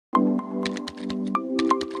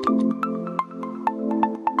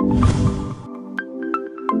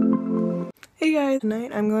Hey guys,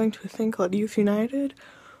 tonight I'm going to a thing called Youth United,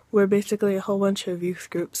 where basically a whole bunch of youth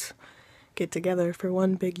groups get together for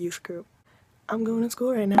one big youth group. I'm going to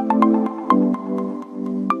school right now.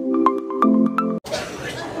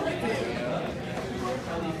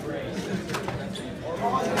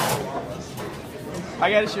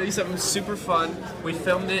 I gotta show you something super fun. We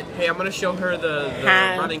filmed it. Hey, I'm gonna show her the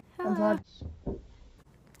running.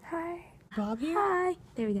 Hi. Bob here? Hi.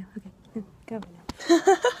 There we go. Okay. Go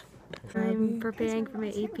now. I'm preparing for my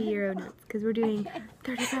AP Euro notes because we're doing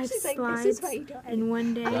 35 slides in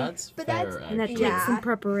one day. That's fair, and that takes some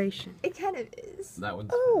preparation. It kind of is. That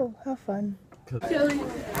one's Oh, how fun. Did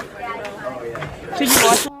you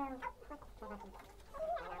watch?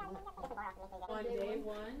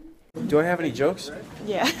 Do I have any jokes?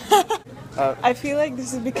 Yeah. I feel like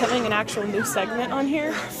this is becoming an actual new segment on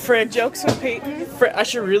here. For jokes with Peyton. I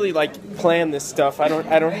should really like plan this stuff. I don't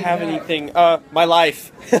have anything. My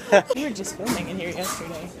life. We were just filming in here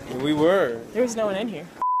yesterday. We were. There was no one in here.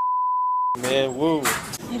 Man, woo.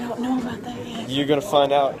 You don't know about that yet. You're gonna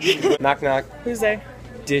find out. Knock knock. Who's there?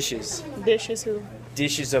 Dishes. Dishes who?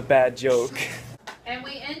 Dish is a bad joke. And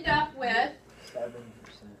we end up with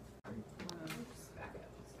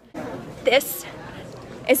This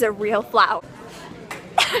is a real flower.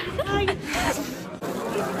 We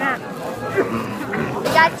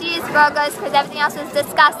got cheeseburgers because everything else is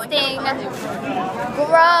disgusting.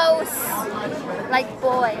 Gross. Like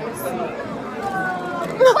boys.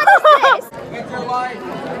 What is this?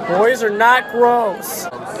 Boys are not gross.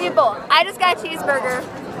 People, I just got a cheeseburger.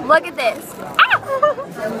 Look at this.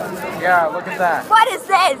 Yeah, look at that. What is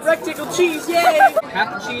this? Rectangle cheese, yay!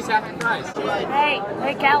 Half the cheese, half the price.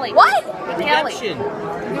 Hey, Kelly. What? Redemption.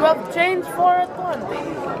 You have change for it one.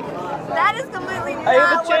 That is completely not I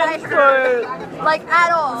have a what I change heard. Like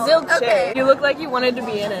at all. Zilch. Okay. You look like you wanted to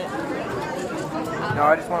be in it. No,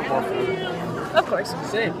 I just want more food. Of course.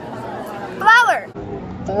 Same. Flower.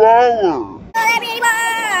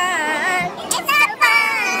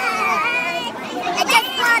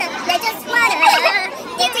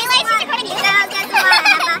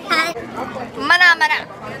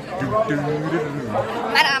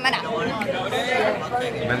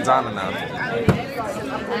 Menzanana.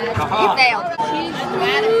 You failed.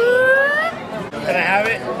 Can I have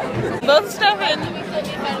it? Both Stefan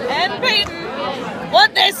and Peyton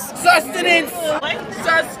want this. Sustenance!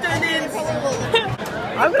 Sustenance!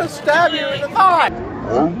 I'm gonna stab you in the thigh!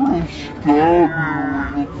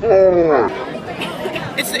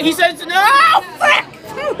 He says no! Frick!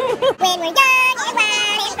 When we're done,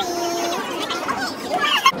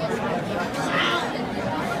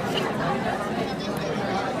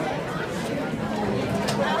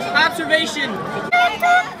 Observation!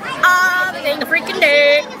 in the freaking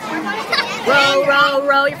day. Row, row,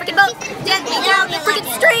 row your freaking boat gently down the freaking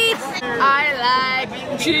street. I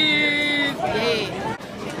like Cheese!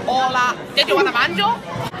 hola. Did you want a banjo?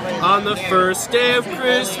 On the first day of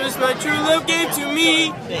Christmas, my true love gave to me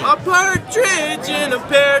a partridge in a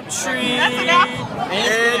pear tree and an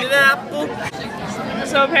apple.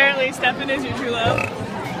 So apparently Stefan is your true love.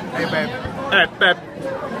 Hey, babe. Hey, babe.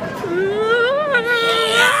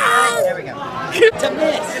 There we go.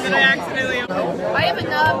 And then I accidentally. I have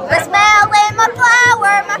enough. The smell in my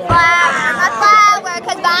flower,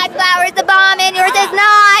 cause my flower is the bomb and yours is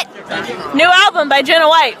not. New album by Jenna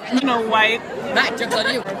White. Jenna White. That joke's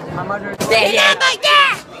on you.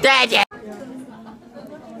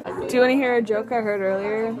 Do you want to hear a joke I heard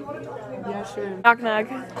earlier? Yeah, sure. Knock knock.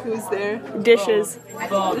 Who's there? Dishes.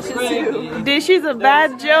 Dishes who? Dishes a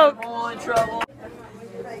bad joke.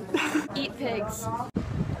 Eat pigs.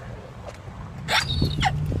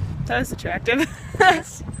 That was attractive.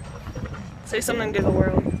 Say something to the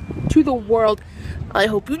world. To the world. I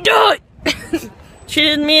hope you die. She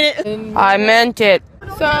didn't mean it. I meant it.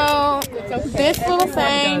 So, this little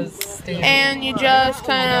thing, and you just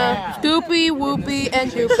kind of scoopy, whoopy,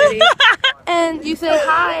 and shoopy. And you say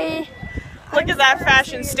hi. Look at that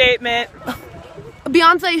fashion statement.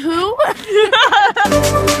 Beyonce who?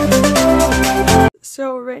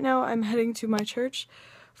 So right now I'm heading to my church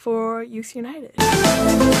for Youth United.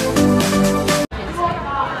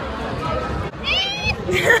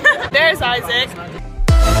 There's Isaac.